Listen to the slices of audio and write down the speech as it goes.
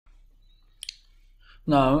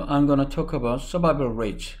Now I'm going to talk about survival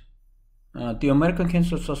rates. The American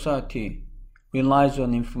Cancer Society relies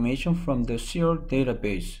on information from the SEER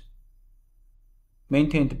database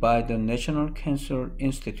maintained by the National Cancer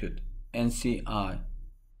Institute, NCI,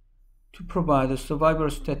 to provide survival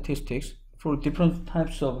statistics for different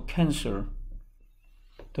types of cancer.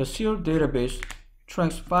 The SEER database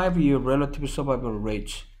tracks 5-year relative survival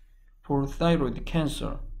rates for thyroid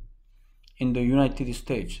cancer in the United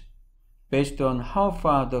States based on how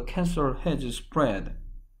far the cancer has spread.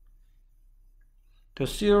 The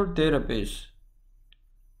SEER database,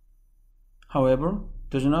 however,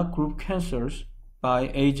 does not group cancers by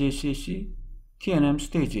AJCC TNM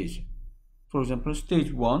stages. For example,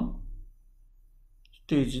 stage 1,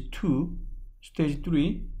 stage 2, stage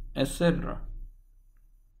 3, etc.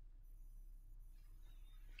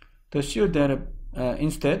 The SEER data,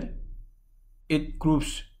 instead, it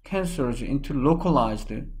groups cancers into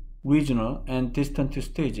localized, regional, and distant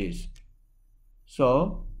stages.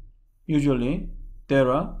 So, usually,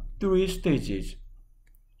 there are 3 stages.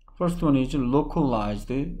 First one is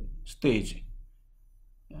localized stage.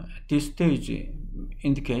 This stage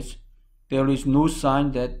indicates there is no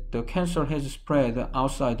sign that the cancer has spread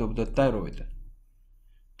outside of the thyroid.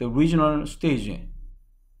 The regional stage,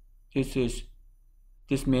 this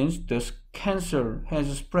means the cancer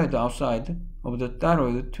has spread outside of the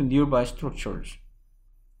thyroid to nearby structures.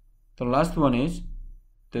 The last one is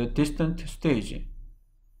the distant stage.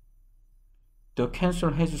 The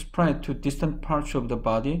cancer has spread to distant parts of the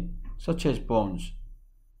body, such as bones.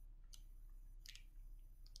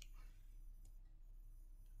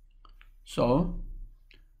 So,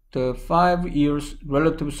 the 5 years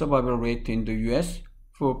relative survival rate in the US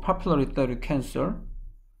for papillary thyroid cancer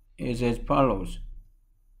is as follows.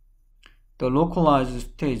 The localized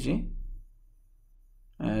stage,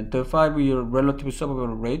 the 5-year relative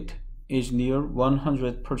survival rate is near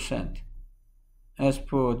 100%. As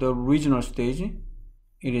for the regional stage,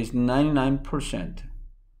 it is 99%.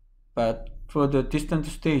 But for the distant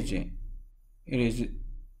stage, it is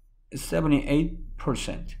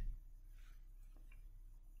 78%.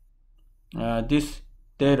 This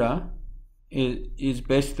data is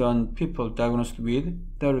based on people diagnosed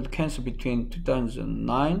with thyroid cancer between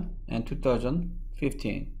 2009 and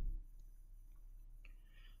 2015.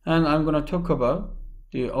 And I'm going to talk about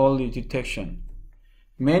the early detection.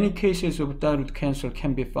 Many cases of thyroid cancer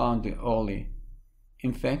can be found early.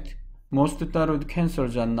 In fact, most thyroid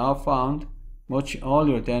cancers are now found much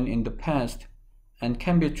earlier than in the past and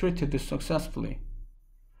can be treated successfully.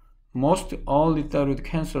 Most early thyroid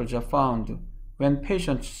cancers are found when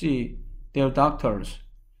patients see their doctors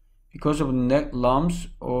because of neck lumps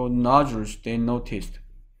or nodules they noticed.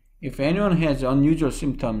 If anyone has unusual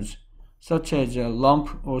symptoms, such as a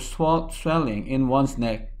lump or swelling in one's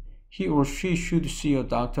neck, he or she should see a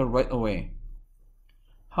doctor right away.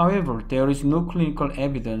 However, there is no clinical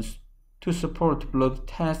evidence to support blood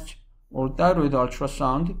tests or thyroid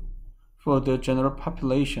ultrasound for the general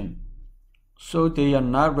population, so they are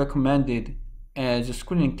not recommended as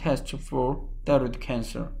screening tests for thyroid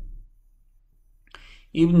cancer.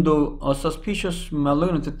 Even though a suspicious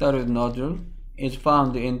malignant thyroid nodule is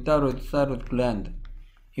found in thyroid gland,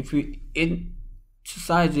 if its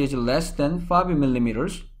size is less than 5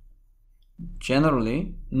 millimeters,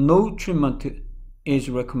 generally no treatment is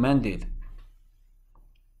recommended.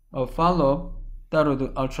 A follow-up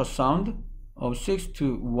thyroid ultrasound of 6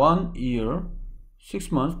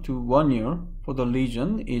 months to 1 year for the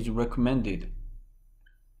lesion is recommended.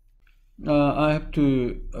 I have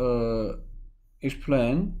to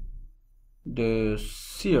explain the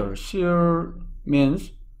SEER. SEER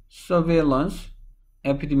means Surveillance,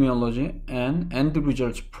 Epidemiology, and End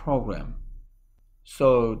Results Program.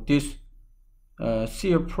 So this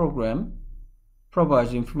SEER program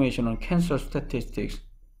provides information on cancer statistics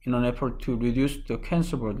in an effort to reduce the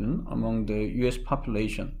cancer burden among the US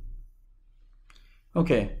population.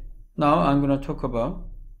 Okay, now I'm going to talk about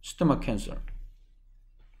stomach cancer.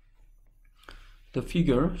 The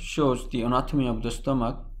figure shows the anatomy of the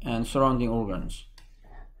stomach and surrounding organs.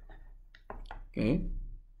 Okay,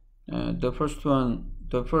 the first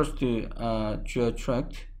GI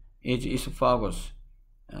tract is esophagus,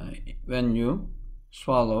 when you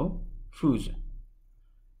swallow foods.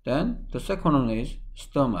 Then the second one is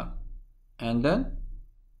stomach, and then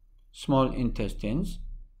small intestines,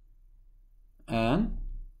 and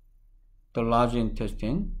the large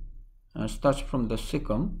intestine starts from the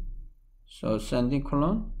cecum. So ascending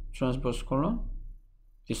colon, transverse colon,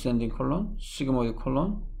 descending colon, sigmoid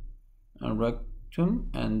colon, and rectum,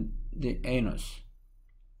 and the anus.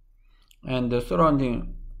 And the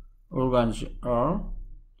surrounding organs are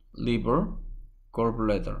liver,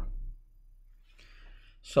 gallbladder.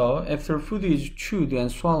 So after food is chewed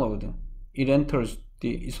and swallowed, it enters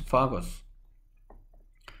the esophagus,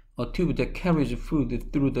 a tube that carries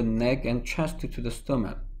food through the neck and chest to the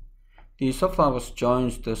stomach. The esophagus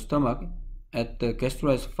joins the stomach at the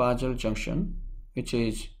gastroesophageal junction, which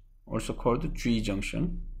is also called G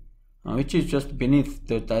junction, which is just beneath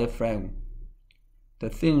the diaphragm, the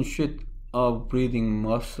thin sheet of breathing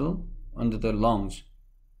muscle under the lungs.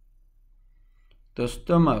 The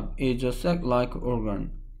stomach is a sac-like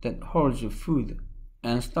organ that holds food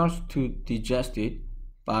and starts to digest it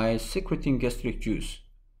by secreting gastric juice.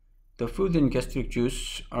 The food and gastric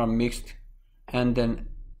juice are mixed and then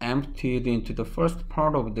emptied into the first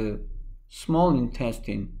part of the small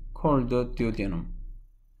intestine called the duodenum.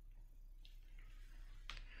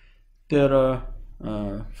 There are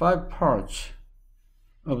 5 parts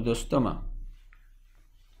of the stomach.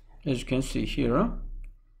 As you can see here,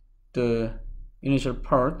 the initial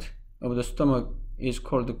part of the stomach is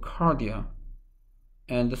called the cardia,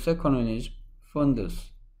 and the second one is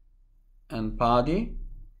fundus, and body,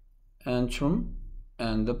 antrum,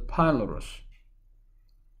 and the pylorus.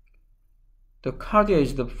 The cardia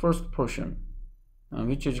is the first portion,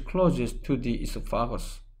 which is closest to the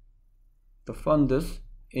esophagus. The fundus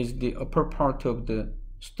is the upper part of the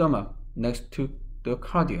stomach next to the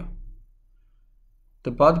cardia.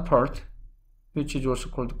 The body part, which is also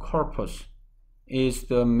called corpus, is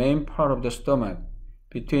the main part of the stomach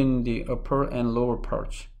between the upper and lower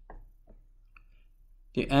parts.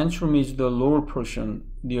 The antrum is the lower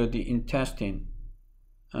portion near the intestine,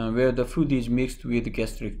 where the food is mixed with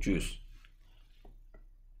gastric juice.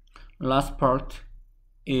 Last part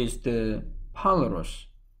is the pylorus.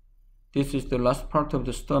 This is the last part of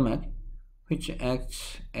the stomach, which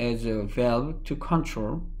acts as a valve to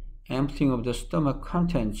control emptying of the stomach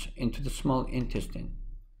contents into the small intestine.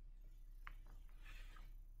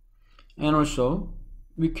 And also,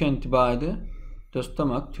 we can divide the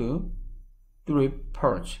stomach to 3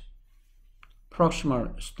 parts: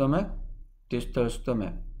 proximal stomach, distal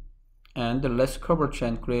stomach, and the less curvature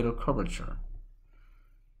and greater curvature.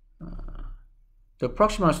 The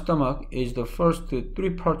proximal stomach is the first 3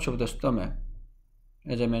 parts of the stomach,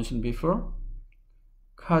 as I mentioned before: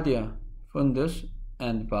 cardia, fundus,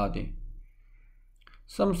 and body.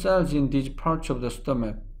 Some cells in these parts of the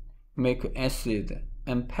stomach make acid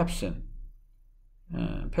and pepsin.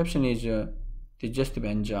 Pepsin is a digestive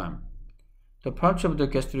enzyme, the parts of the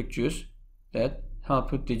gastric juice that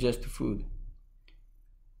help digest food.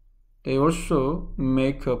 They also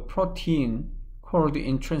make a protein called the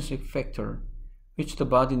intrinsic factor, which the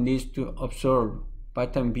body needs to absorb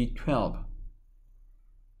vitamin B12.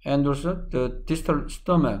 And also the distal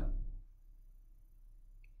stomach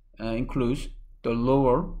includes the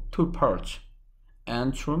lower 2 parts,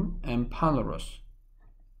 antrum and pylorus.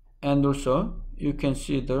 And also you can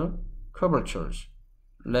see the curvatures,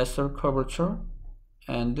 lesser curvature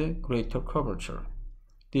and greater curvature.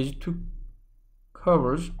 These 2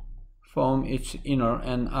 curves form its inner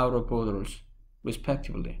and outer borders,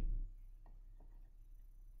 respectively.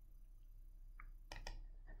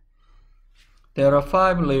 There are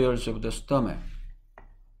 5 layers of the stomach,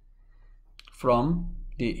 from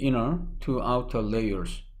the inner to outer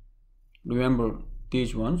layers. Remember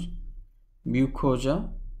these ones: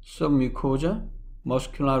 mucosa, submucosa,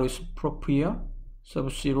 muscularis propria,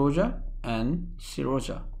 subserosa, and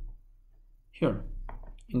serosa. Here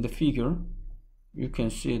in the figure you can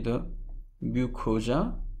see the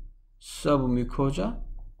mucosa, submucosa,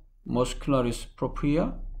 muscularis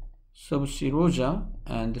propria, subserosa,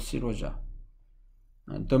 and serosa.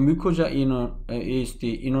 The mucosa is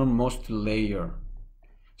the innermost layer.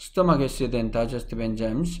 Stomach acid and digestive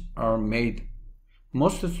enzymes are made.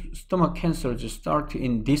 Most stomach cancers start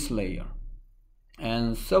in this layer,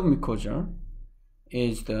 and submucosa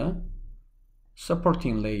is the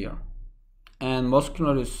supporting layer, and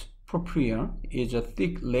muscularis propria is a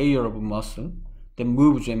thick layer of muscle that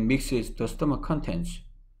moves and mixes the stomach contents,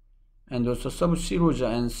 and also subserosa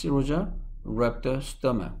and serosa wrap the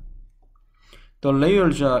stomach. The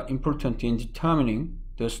layers are important in determining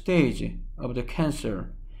the stage of the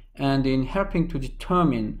cancer and in helping to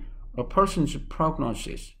determine a person's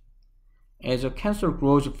prognosis. As a cancer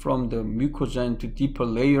grows from the mucosa into deeper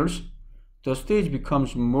layers, the stage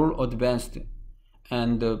becomes more advanced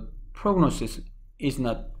and the prognosis is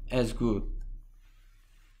not as good.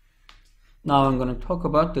 Now I'm going to talk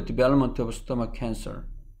about the development of stomach cancer.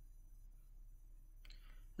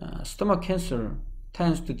 Stomach cancer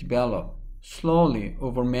tends to develop slowly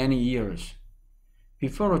over many years.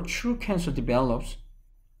 Before a true cancer develops,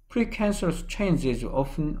 precancerous changes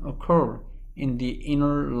often occur in the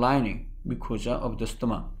inner lining, mucosa of the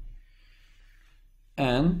stomach,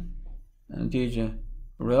 and these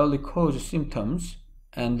rarely cause symptoms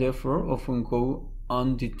and therefore often go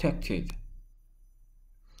undetected.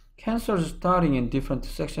 Cancers starting in different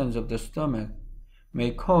sections of the stomach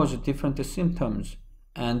may cause different symptoms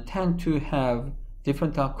and tend to have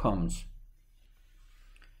different outcomes.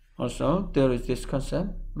 Also, there is this concept,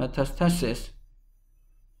 metastasis.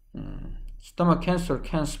 Stomach cancer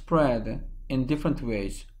can spread in different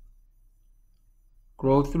ways,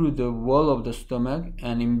 grow through the wall of the stomach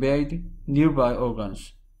and invade nearby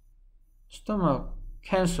organs. Stomach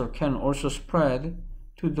cancer can also spread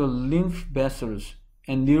to the lymph vessels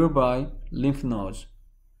and nearby lymph nodes.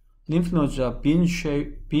 Lymph nodes are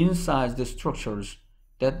bean-sized structures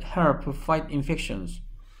that help fight infections.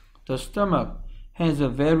 The stomach has a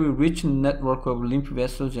very rich network of lymph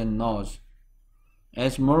vessels and nodes.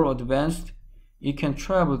 As more advanced, it can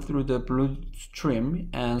travel through the bloodstream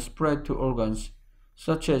and spread to organs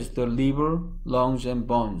such as the liver, lungs, and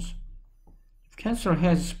bones. If cancer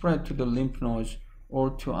has spread to the lymph nodes or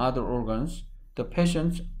to other organs, the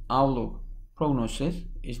patient's outlook prognosis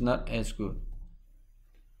is not as good.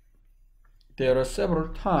 There are several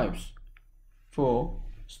types for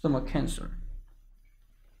stomach cancer.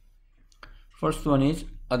 First one is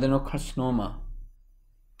adenocarcinoma.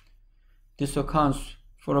 This accounts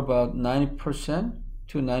for about 90%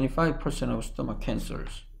 to 95% of stomach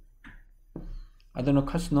cancers.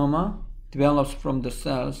 Adenocarcinoma develops from the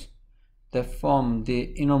cells that form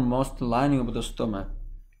the innermost lining of the stomach,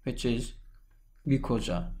 which is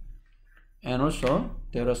mucosa. And also,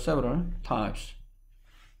 there are several types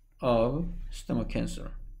of stomach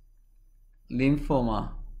cancer.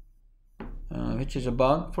 Lymphoma, which is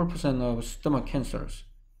about 4% of stomach cancers.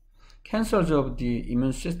 Cancers of the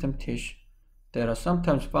immune system tissue that are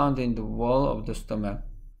sometimes found in the wall of the stomach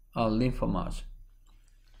are lymphomas.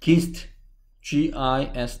 GIST,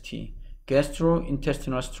 G-I-S-T,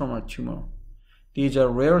 gastrointestinal stromal tumor. These are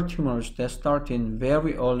rare tumors that start in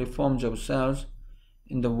very early forms of cells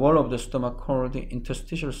in the wall of the stomach called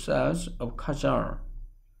interstitial cells of Kazar.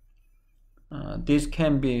 These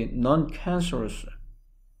can be non-cancerous,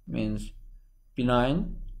 means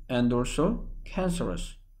benign, and also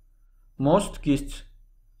cancerous. Most GISTs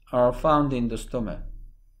are found in the stomach.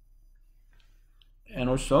 And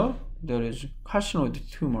also, there is carcinoid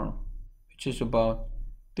tumor, which is about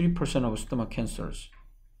 3% of stomach cancers.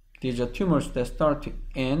 These are tumors that start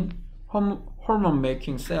in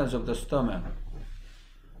hormone-making cells of the stomach.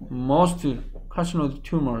 Most carcinoid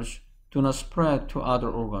tumors do not spread to other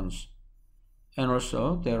organs. And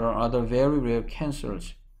also, there are other very rare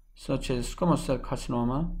cancers, such as squamous cell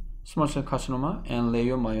carcinoma, small cell carcinoma, and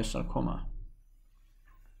leiomyosarcoma.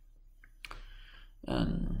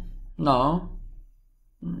 And now,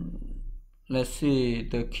 let's see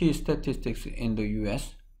the key statistics in the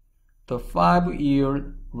US. The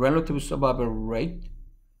 5-year relative survival rate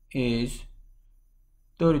is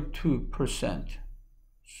 32%,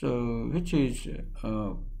 so which is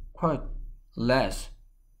quite less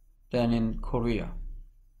than in Korea,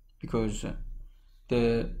 because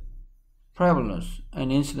the prevalence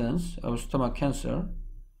and incidence of stomach cancer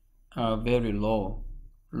are very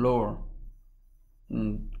lower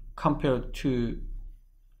compared to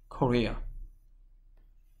Korea.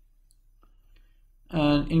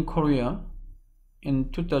 And in Korea, in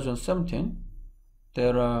 2017,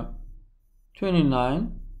 there are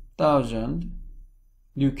 29,000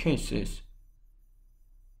 new cases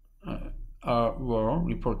were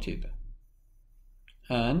reported,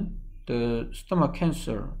 and the stomach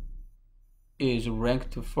cancer is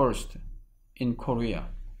ranked first in Korea.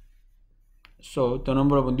 So the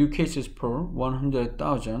number of new cases per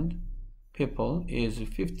 100,000 people is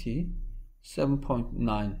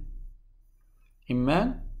 57.9. In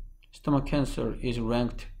men, stomach cancer is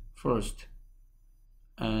ranked first,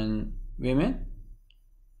 and women,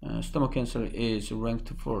 stomach cancer is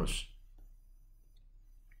ranked first.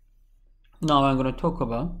 Now I'm going to talk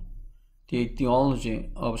about the etiology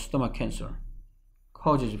of stomach cancer,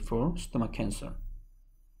 causes for stomach cancer.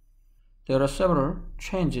 There are several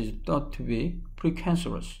changes thought to be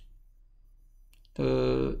precancerous.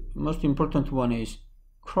 The most important one is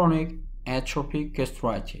chronic atrophic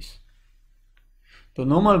gastritis. The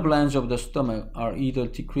normal glands of the stomach are either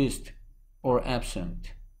decreased or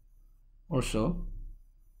absent. Also,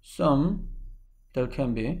 there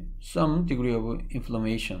can be some degree of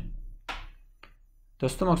inflammation. The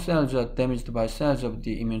stomach cells are damaged by cells of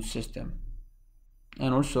the immune system.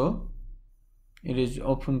 And also, it is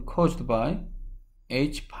often caused by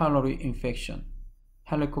H. pylori infection,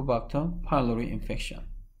 Helicobacter pylori infection.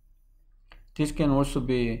 This can also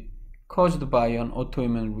be caused by an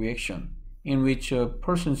autoimmune reaction, in which a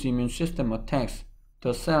person's immune system attacks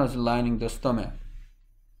the cells lining the stomach.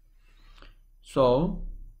 So,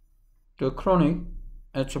 the chronic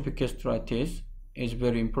atrophic gastritis is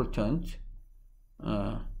very important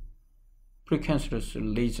precancerous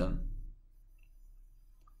lesion.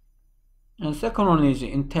 And second one is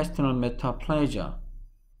intestinal metaplasia.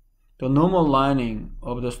 The normal lining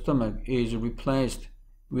of the stomach is replaced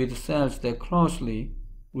with cells that closely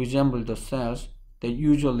resemble the cells that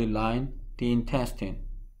usually line the intestine.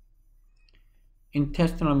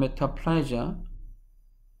 Intestinal metaplasia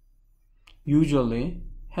usually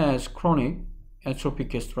has chronic atrophic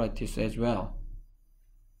gastritis as well.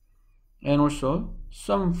 And also,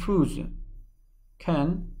 some foods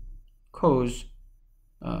can cause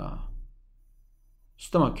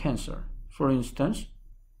stomach cancer. For instance,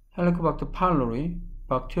 Helicobacter pylori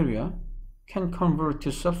bacteria can convert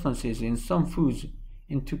substances in some foods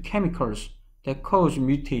into chemicals that cause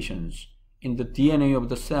mutations in the DNA of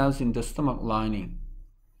the cells in the stomach lining.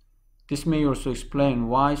 This may also explain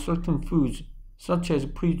why certain foods, such as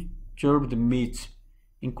preserved meats,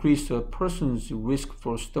 increase a person's risk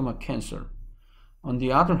for stomach cancer. On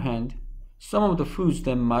the other hand, some of the foods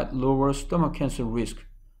that might lower stomach cancer risk,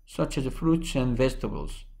 such as fruits and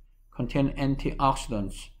vegetables, contain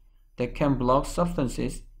antioxidants that can block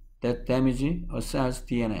substances that damage a cell's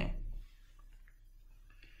DNA.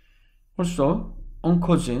 Also,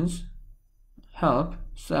 oncogenes help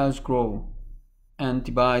cells grow and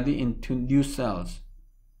divide into new cells.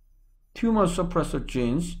 Tumor suppressor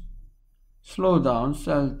genes slow down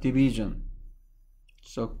cell division,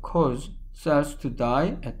 so cause cells to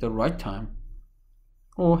die at the right time,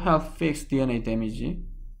 or help fix DNA damage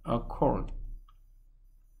occurred.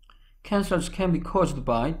 Cancers can be caused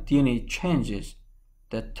by DNA changes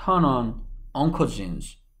that turn on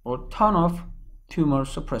oncogenes or turn off tumor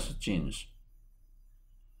suppressor genes.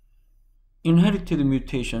 Inherited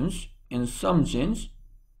mutations in some genes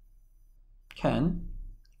can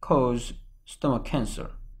cause stomach cancer.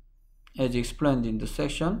 As explained in the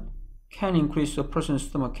section, can increase a person's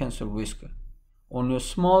stomach cancer risk. Only a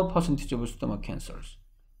small percentage of stomach cancers.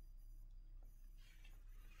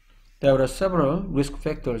 There are several risk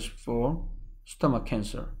factors for stomach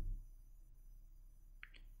cancer.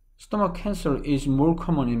 Stomach cancer is more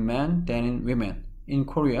common in men than in women. In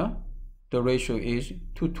Korea, the ratio is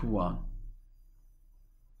 2:1.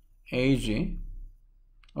 Age.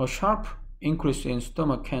 A sharp increase in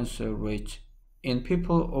stomach cancer rates in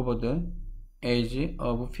people over the age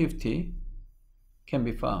of 50 can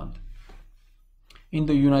be found. In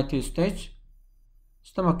the United States,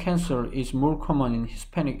 stomach cancer is more common in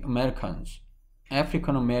Hispanic Americans,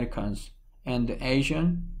 African Americans, and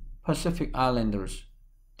Asian Pacific Islanders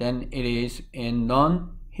than it is in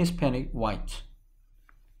non-Hispanic whites.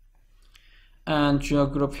 And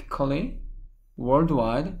geographically,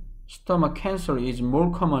 worldwide, stomach cancer is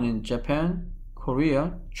more common in Japan,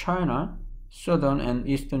 Korea, China, Southern and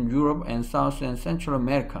Eastern Europe, and South and Central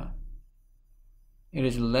America. It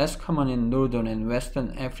is less common in Northern and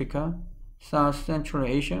Western Africa, South Central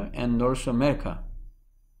Asia, and North America.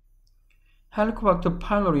 Helicobacter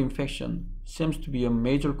pylori infection seems to be a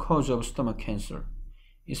major cause of stomach cancer,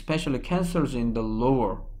 especially cancers in the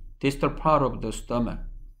lower, distal part of the stomach.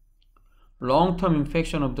 Long-term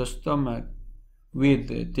infection of the stomach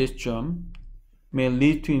with this germ may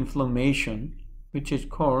lead to inflammation, which is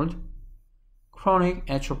called chronic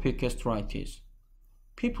atrophic gastritis.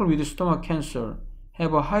 People with stomach cancer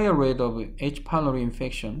have a higher rate of H. pylori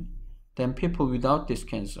infection than people without this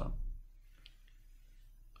cancer.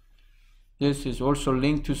 This is also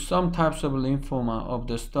linked to some types of lymphoma of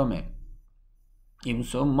the stomach. Even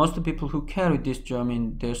so, most people who carry this germ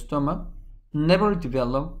in their stomach never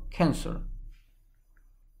develop cancer.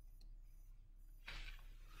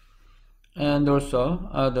 And also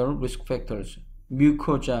other risk factors.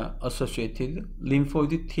 Mucosa-associated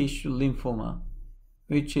lymphoid tissue lymphoma,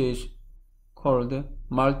 which is called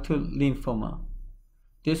multiple lymphoma.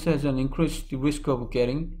 This has an increased risk of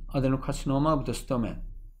getting adenocarcinoma of the stomach,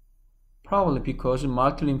 probably because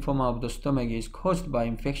multiple lymphoma of the stomach is caused by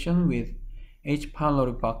infection with H.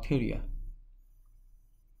 pylori bacteria.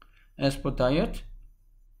 As for diet,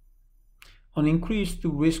 an increased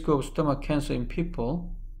risk of stomach cancer in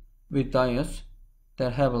people with diets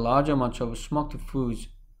that have a large amount of smoked foods,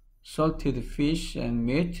 salted fish and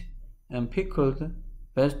meat, and pickled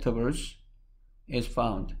vegetables is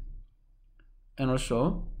found. And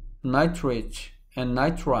also nitrates and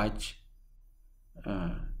nitrites,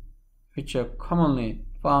 which are commonly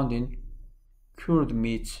found in cured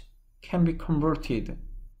meats, can be converted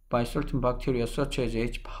by certain bacteria such as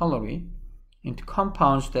H. pylori into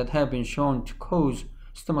compounds that have been shown to cause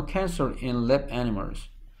stomach cancer in lab animals.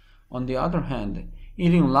 On the other hand,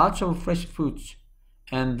 eating lots of fresh fruits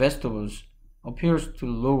and vegetables appears to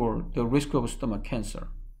lower the risk of stomach cancer.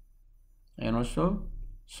 And also,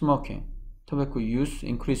 smoking, tobacco use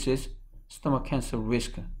increases stomach cancer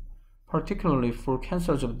risk, particularly for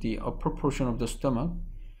cancers of the upper portion of the stomach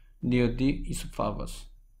near the esophagus.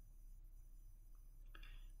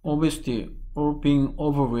 Obesity or being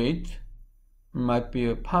overweight might be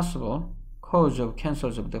a possible cause of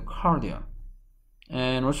cancers of the cardia.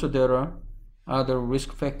 And also there are other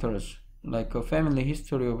risk factors like a family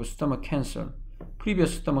history of stomach cancer,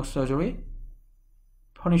 previous stomach surgery,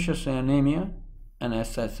 pernicious anemia, and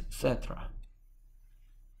etc.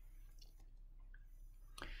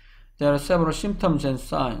 There are several symptoms and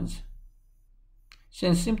signs.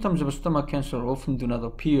 Since symptoms of stomach cancer often do not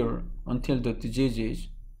appear until the disease is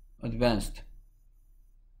advanced.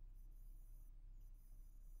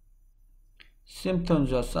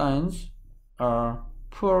 Symptoms or signs are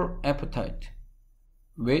poor appetite,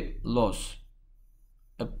 weight loss,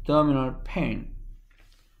 abdominal pain,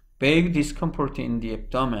 vague discomfort in the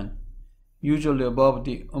abdomen, usually above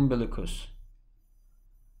the umbilicus,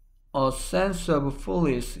 a sense of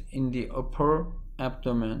fullness in the upper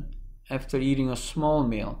abdomen after eating a small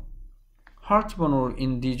meal, heartburn or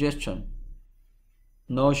indigestion,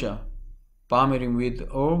 nausea, vomiting with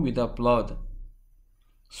or without blood,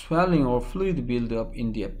 swelling or fluid buildup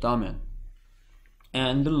in the abdomen,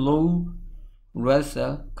 and low red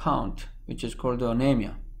cell count, which is called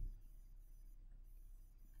anemia,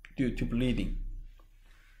 due to bleeding.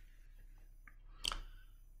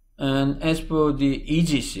 And as for the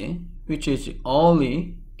EGC, which is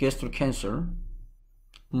early gastric cancer,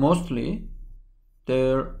 mostly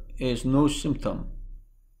there is no symptom,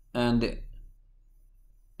 and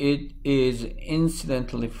it is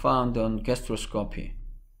incidentally found on gastroscopy.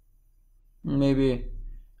 Maybe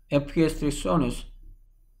epigastric sonus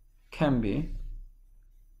can be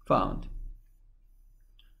found.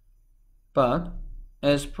 But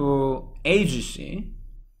as for AGC,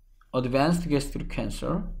 advanced gastric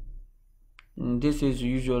cancer, this is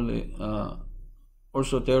usually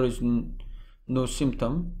also there is no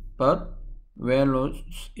symptom, but weight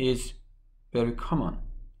loss is very common,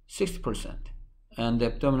 60%, and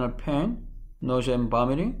abdominal pain, nausea and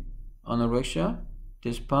vomiting, anorexia,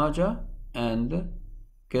 dysphagia, and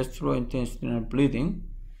gastrointestinal bleeding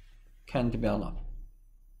can develop.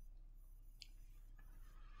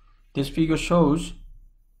 This figure shows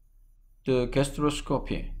the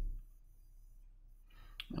gastroscopy.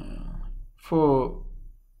 For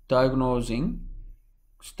diagnosing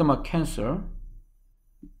stomach cancer,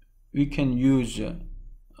 we can use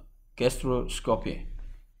gastroscopy.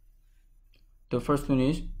 The first one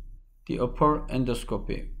is the upper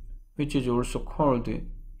endoscopy, which is also called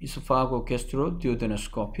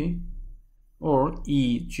esophagogastroduodenoscopy, or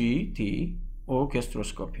EGD, or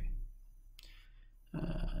gastroscopy.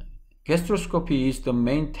 Gastroscopy is the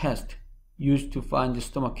main test used to find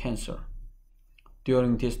stomach cancer.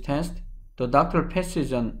 During this test, the doctor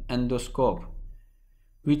passes an endoscope,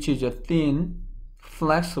 which is a thin,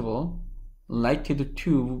 flexible, lighted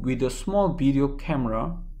tube with a small video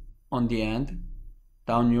camera on the end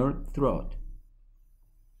down your throat.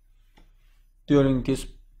 During this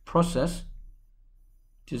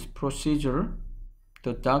procedure,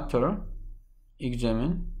 the doctor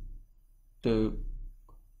examines the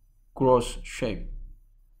gross shape.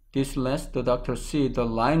 This lets the doctor see the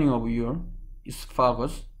lining of your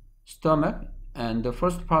esophagus, stomach, and the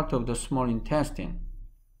first part of the small intestine.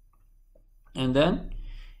 And then,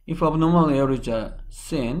 if abnormal areas are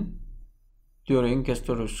seen during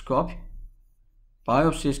gastroscopy,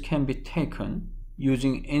 biopsies can be taken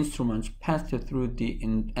using instruments passed through the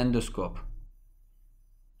endoscope.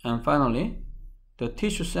 And finally, the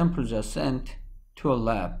tissue samples are sent to a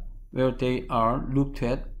lab where they are looked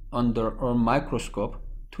at under a microscope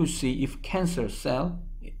to see if cancer cells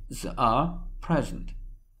are present.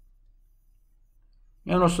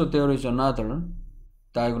 And also there is another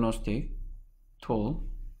diagnostic tool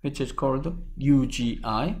which is called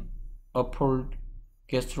UGI, upper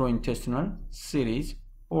gastrointestinal series,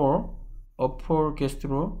 or upper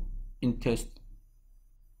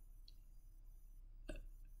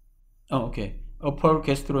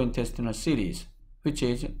gastrointestinal series, which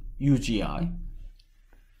is UGI.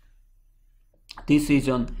 This is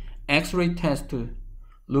an X-ray test to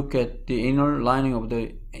look at the inner lining of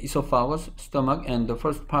the esophagus, stomach, and the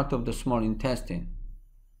first part of the small intestine.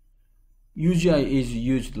 UGI is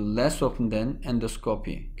used less often than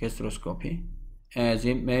endoscopy, gastroscopy, as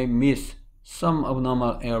it may miss some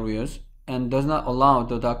abnormal areas and does not allow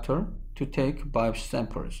the doctor to take biopsy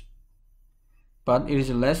samples, but it is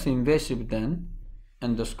less invasive than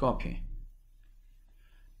endoscopy.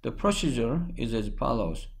 The procedure is as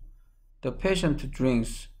follows. The patient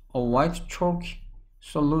drinks a white chalk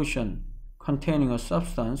solution containing a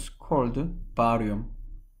substance called barium.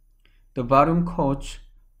 The barium coats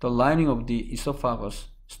the lining of the esophagus,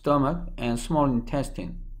 stomach, and small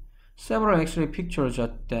intestine. Several X-ray pictures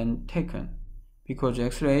are then taken. Because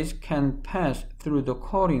X-rays can pass through the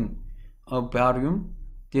coating of barium,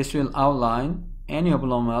 this will outline any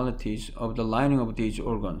abnormalities of the lining of these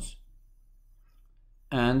organs.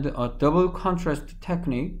 And a double contrast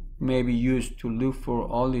technique may be used to look for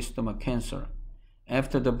early stomach cancer.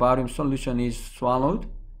 After the barium solution is swallowed,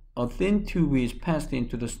 a thin tube is passed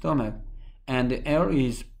into the stomach and the air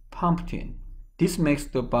is pumped in. This makes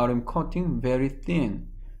the barium coating very thin,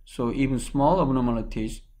 so even small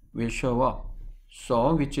abnormalities will show up.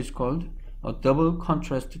 So, which is called a double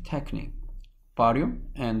contrast technique, barium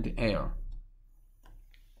and air.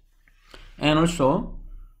 And also,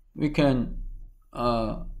 we can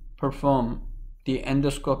perform the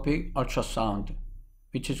endoscopic ultrasound,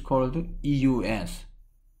 which is called EUS.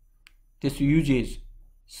 This uses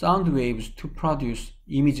sound waves to produce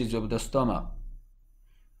images of the stomach.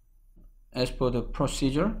 As for the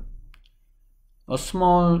procedure, a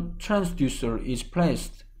small transducer is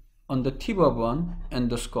placed on the tip of an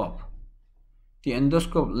endoscope. The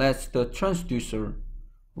endoscope lets the transducer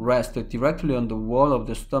rest directly on the wall of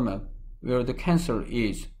the stomach where the cancer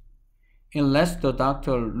is. It lets the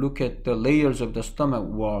doctor look at the layers of the stomach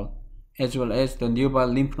wall as well as the nearby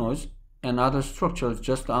lymph nodes and other structures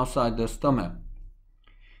just outside the stomach.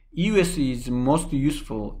 EUS is most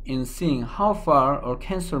useful in seeing how far a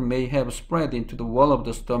cancer may have spread into the wall of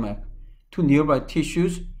the stomach, to nearby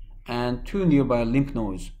tissues, and to nearby lymph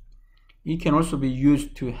nodes. It can also be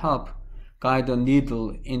used to help guide a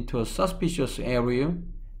needle into a suspicious area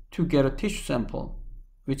to get a tissue sample,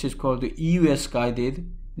 which is called the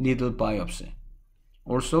EUS-guided needle biopsy.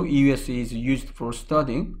 Also, EUS is used for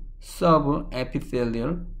studying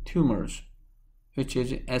subepithelial tumors, which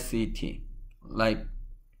is SET, like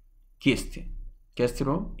GIST,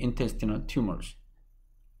 gastrointestinal tumors.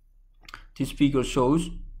 This figure shows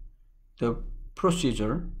the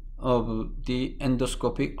procedure of the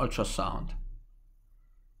endoscopic ultrasound.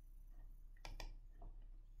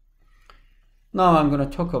 Now I'm going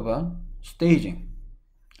to talk about staging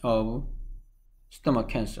of stomach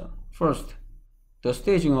cancer. First, the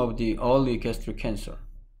staging of the early gastric cancer.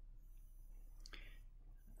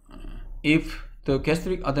 If the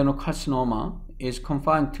gastric adenocarcinoma is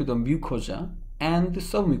confined to the mucosa and the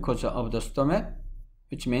submucosa of the stomach,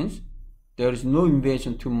 which means there is no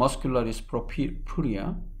invasion to muscularis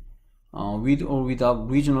propria, with or without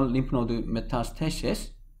regional lymph node metastasis,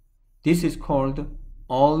 this is called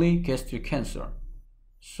early gastric cancer.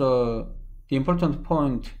 So the important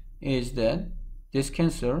point is that this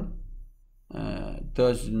cancer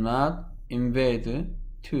does not invade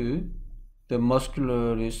to the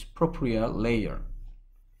muscularis propria layer.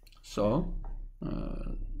 So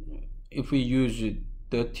if we use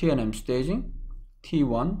the TNM staging,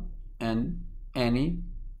 T1 and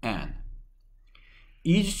NEN,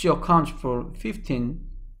 each accounts for 15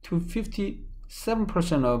 to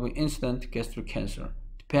 57% of incident gastric cancer,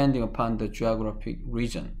 depending upon the geographic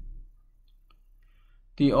region.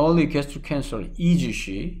 The early gastric cancer,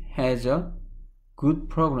 EGC, has a good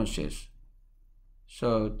prognosis.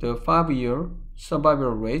 So the 5-year survival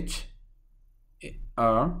rates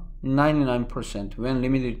are 99% when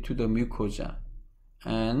limited to the mucosa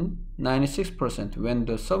and 96% when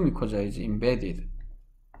the submucosa is embedded.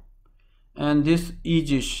 And this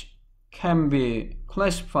EGC can be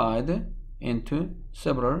classified into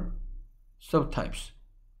several subtypes.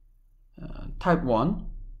 Type 1,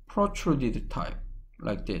 protruded type,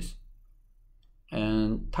 like this.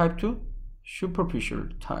 And type 2, superficial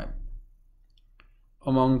type.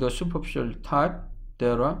 Among the superficial type,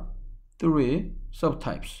 there are 3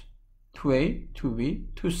 subtypes: 2A,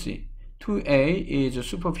 2B, 2C. 2A is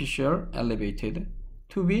superficial elevated,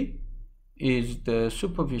 2B is the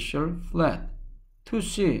superficial flat,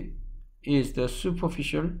 2C is the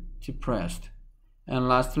superficial depressed, and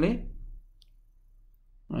lastly,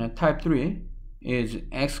 type 3 is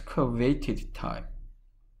excavated type.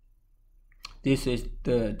 This is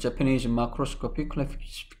the Japanese macroscopic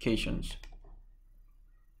classifications.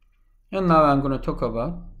 And now I'm going to talk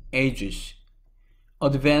about ages.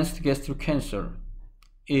 Advanced gastric cancer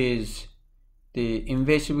is the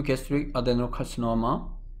invasive gastric adenocarcinoma,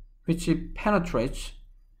 which penetrates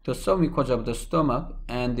the submucosa of the stomach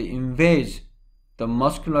and invades the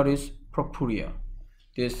muscularis propria.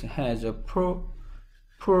 This has a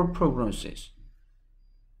poor prognosis.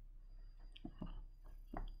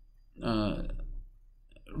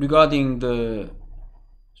 Regarding the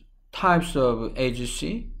types of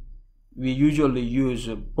AGC, we usually use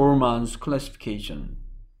Borman's classification.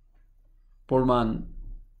 Borman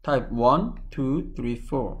type 1, 2, 3,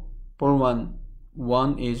 4. Borman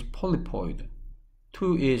 1 is polypoid.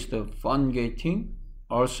 2 is the fungating,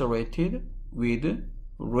 ulcerated with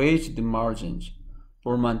raised margins.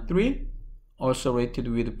 Borman 3, ulcerated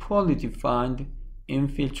with poorly defined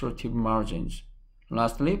infiltrative margins.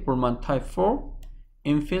 Lastly, Borman type 4,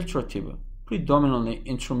 infiltrative, predominantly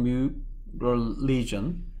intramural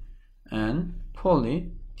lesion and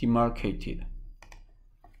poorly demarcated.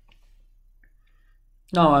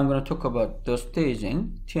 Now I'm going to talk about the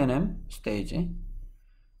staging, TNM staging.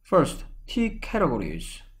 First, T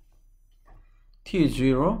categories.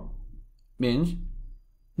 T0 means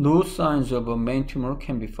no signs of a main tumor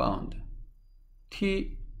can be found.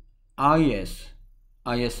 TIS,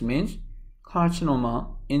 IS means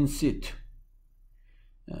carcinoma in situ.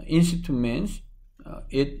 In situ means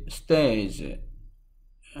it stays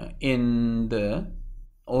in the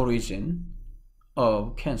origin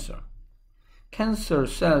of cancer. Cancer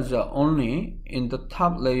cells are only in the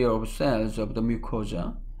top layer of cells of the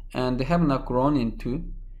mucosa and have not grown into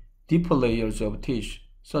deeper layers of tissue,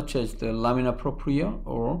 such as the lamina propria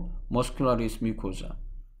or muscularis mucosa.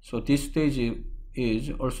 So this stage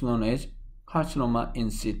is also known as carcinoma in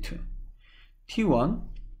situ. T1,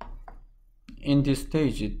 in this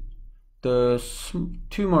stage, the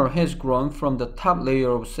tumor has grown from the top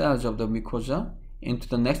layer of cells of the mucosa into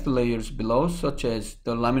the next layers below, such as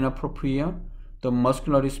the lamina propria, the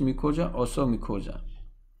muscularis mucosa, also mucosa.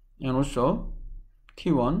 And also,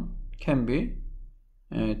 T1 can be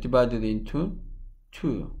divided into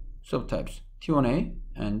two subtypes, T1A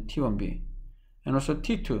and T1B. And also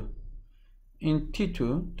T2. In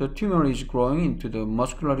T2, the tumor is growing into the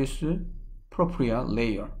muscularis propria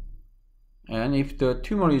layer. And if the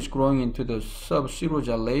tumor is growing into the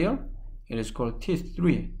subserosa layer, it is called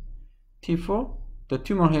T3. T4, the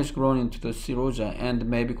tumor has grown into the serosa and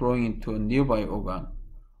may be growing into a nearby organ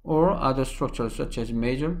or other structures such as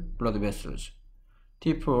major blood vessels.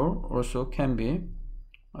 T4 also can be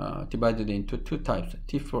divided into two types,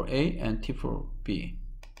 T4A and T4B.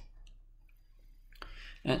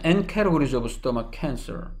 And N categories of stomach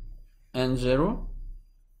cancer. N0,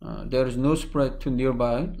 there is no spread to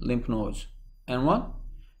nearby lymph nodes. N1,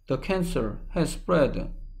 the cancer has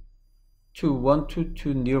spread to 1 to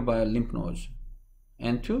 2 nearby lymph nodes.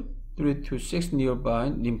 N2, 3 to 6 nearby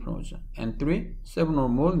lymph nodes. N3, 7 or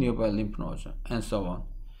more nearby lymph nodes, and so on.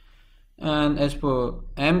 And as for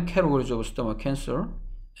M categories of stomach cancer,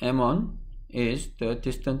 M1 is the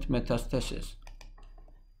distant metastasis.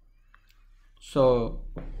 So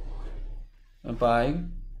by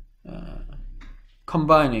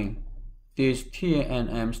combining these T and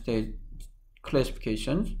M stage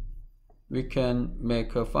classifications, we can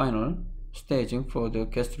make a final staging for the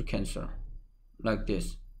gastric cancer like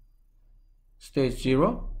this. Stage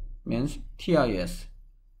 0 means TIS,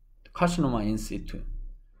 carcinoma in situ,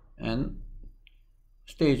 and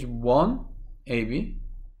stage 1 AB,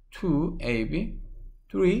 2 AB,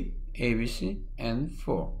 3 ABC, and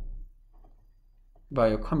 4 by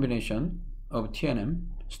a combination of TNM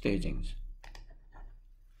stagings.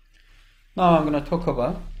 Now I'm going to talk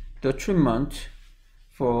about the treatment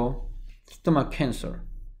for stomach cancer.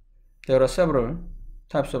 There are several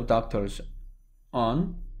types of doctors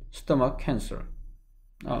on stomach cancer.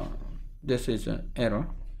 This is an error,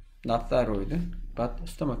 not thyroid, but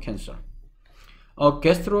stomach cancer. A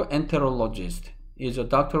gastroenterologist is a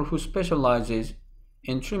doctor who specializes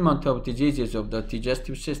in treatment of diseases of the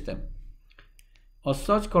digestive system. A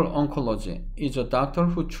surgical oncologist is a doctor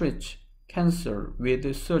who treats cancer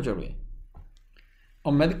with surgery.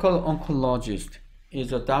 A medical oncologist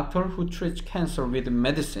is a doctor who treats cancer with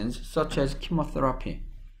medicines such as chemotherapy.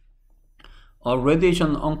 A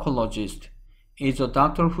radiation oncologist is a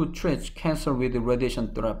doctor who treats cancer with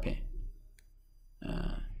radiation therapy.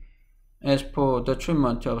 As for the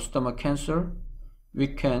treatment of stomach cancer, we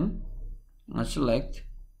can select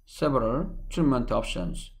several treatment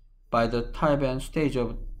options by the type and stage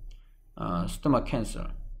of stomach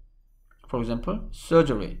cancer. For example,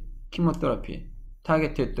 surgery, chemotherapy,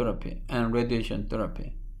 targeted therapy, and radiation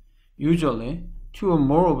therapy. Usually, 2 or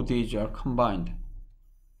more of these are combined.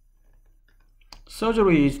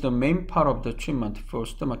 Surgery is the main part of the treatment for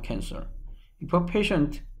stomach cancer. If a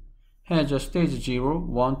patient has a stage 0,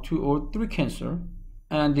 1, 2, or 3 cancer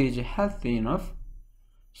and is healthy enough,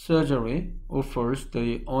 surgery offers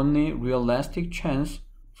the only realistic chance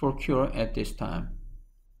for cure at this time.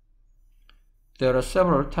 there are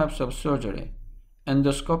several types of surgery.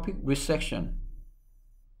 Endoscopic resection.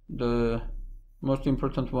 The most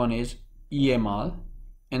important one is EMR,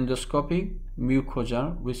 endoscopic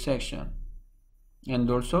mucosal resection, and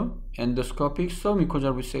also endoscopic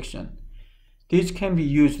submucosal resection. These can be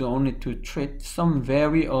used only to treat some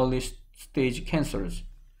very early stage cancers,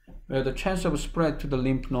 where the chance of spread to the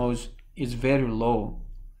lymph nodes is very low.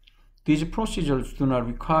 These procedures do not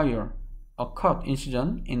require a cut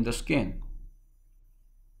incision in the skin.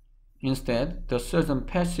 Instead, the surgeon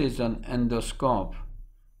passes an endoscope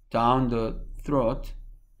down the throat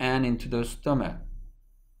and into the stomach.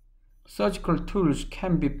 Surgical tools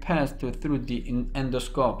can be passed through the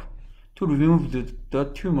endoscope to remove the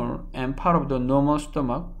tumor and part of the normal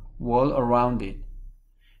stomach wall around it.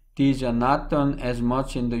 These are not done as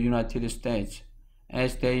much in the United States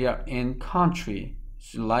as they are in countries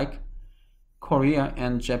like Korea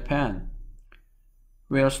and Japan,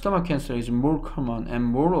 where stomach cancer is more common and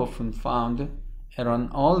more often found at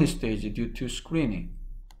an early stage due to screening.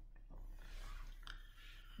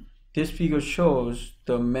 This figure shows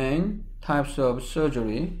the main types of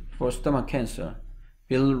surgery for stomach cancer,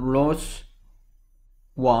 belows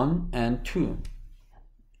 1 and 2.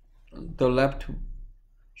 The left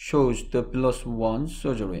shows the belows 1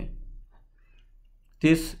 surgery.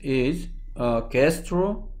 This is a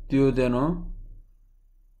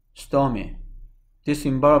gastroduodenostomy. This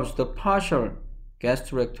involves the partial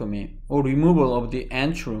gastrectomy or removal of the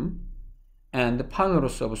antrum and the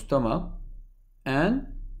pylorus of stomach, and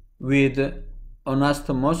with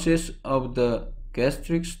anastomosis of the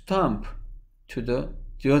gastric stump to the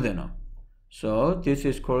duodenum. So this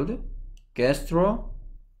is called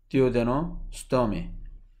gastroduodenostomy.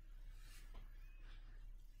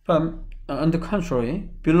 On the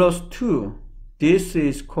contrary, below 2, this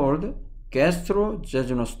is called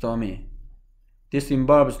gastrojejunostomy. This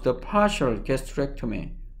involves the partial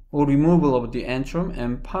gastrectomy or removal of the antrum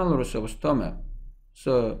and pylorus of stomach.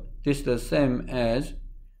 So this is the same as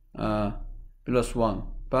below 1,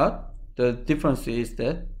 but the difference is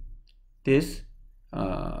that this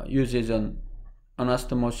uses an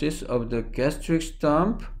anastomosis of the gastric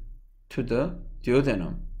stump to the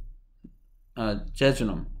duodenum,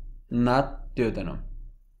 jejunum, not duodenum.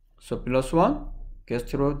 So below 1,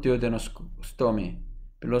 gastroduodenostomy.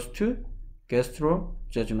 Below 2,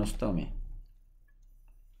 gastrojejunostomy.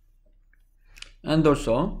 And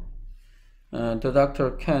also, the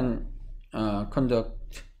doctor can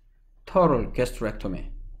conduct total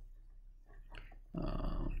gastrectomy.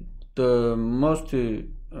 The most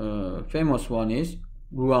famous one is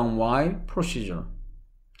Roux-en-Y procedure.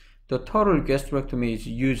 The total gastrectomy is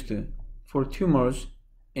used for tumors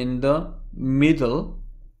in the middle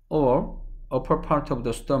or upper part of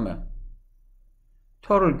the stomach.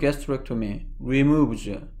 Total gastrectomy removes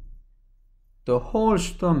the whole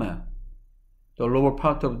stomach, the lower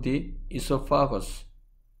part of the esophagus,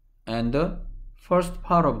 and the first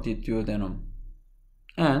part of the duodenum,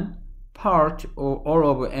 and part or all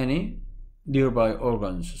of any nearby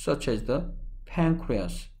organs, such as the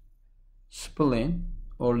pancreas, spleen,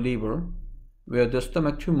 or liver, where the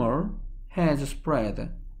stomach tumor has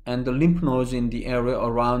spread, and the lymph nodes in the area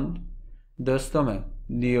around the stomach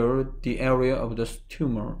near the area of the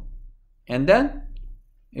tumor, and then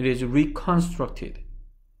it is reconstructed.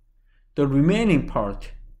 The remaining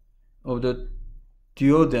part of the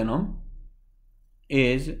duodenum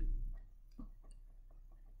is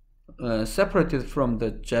separated from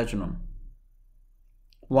the jejunum,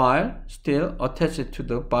 while still attached to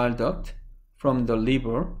the bile duct from the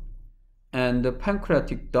liver and the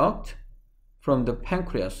pancreatic duct from the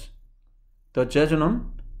pancreas. The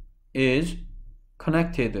jejunum is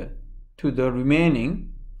connected to the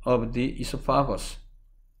remaining of the esophagus.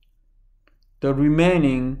 The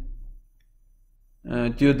remaining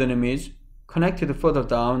duodenum is connected further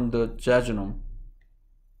down the jejunum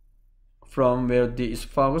from where the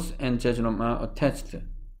esophagus and jejunum are attached.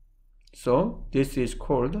 So this is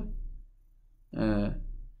called,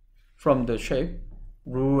 from the shape,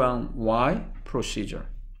 Roux-en-Y procedure.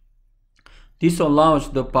 This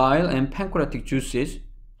allows the bile and pancreatic juices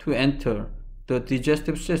to enter the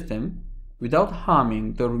digestive system without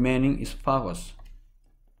harming the remaining esophagus.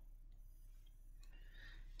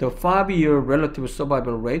 The 5-year relative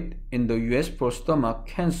survival rate in the US for stomach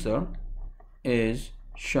cancer is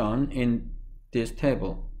shown in this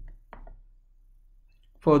table.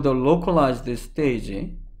 For the localized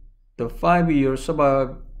stage, the 5-year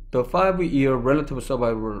relative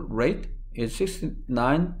survival rate is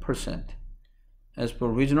 69%. As for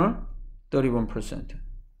regional, 31%.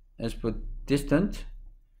 As for distant,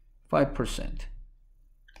 5%.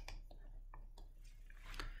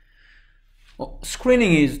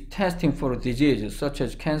 Screening is testing for diseases such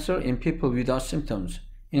as cancer in people without symptoms.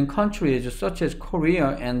 In countries such as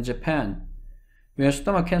Korea and Japan, where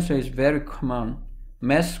stomach cancer is very common,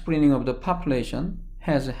 mass screening of the population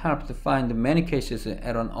has helped find many cases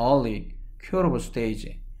at an early, curable stage.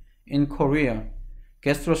 In Korea,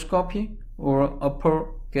 gastroscopy or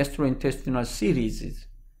upper gastrointestinal series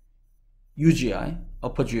UGI,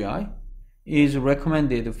 upper GI, is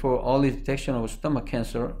recommended for early detection of stomach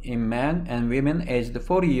cancer in men and women aged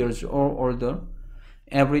 40 years or older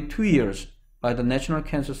every 2 years by the National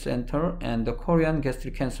Cancer Center and the Korean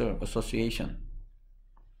Gastric Cancer Association.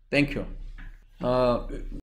 Thank you.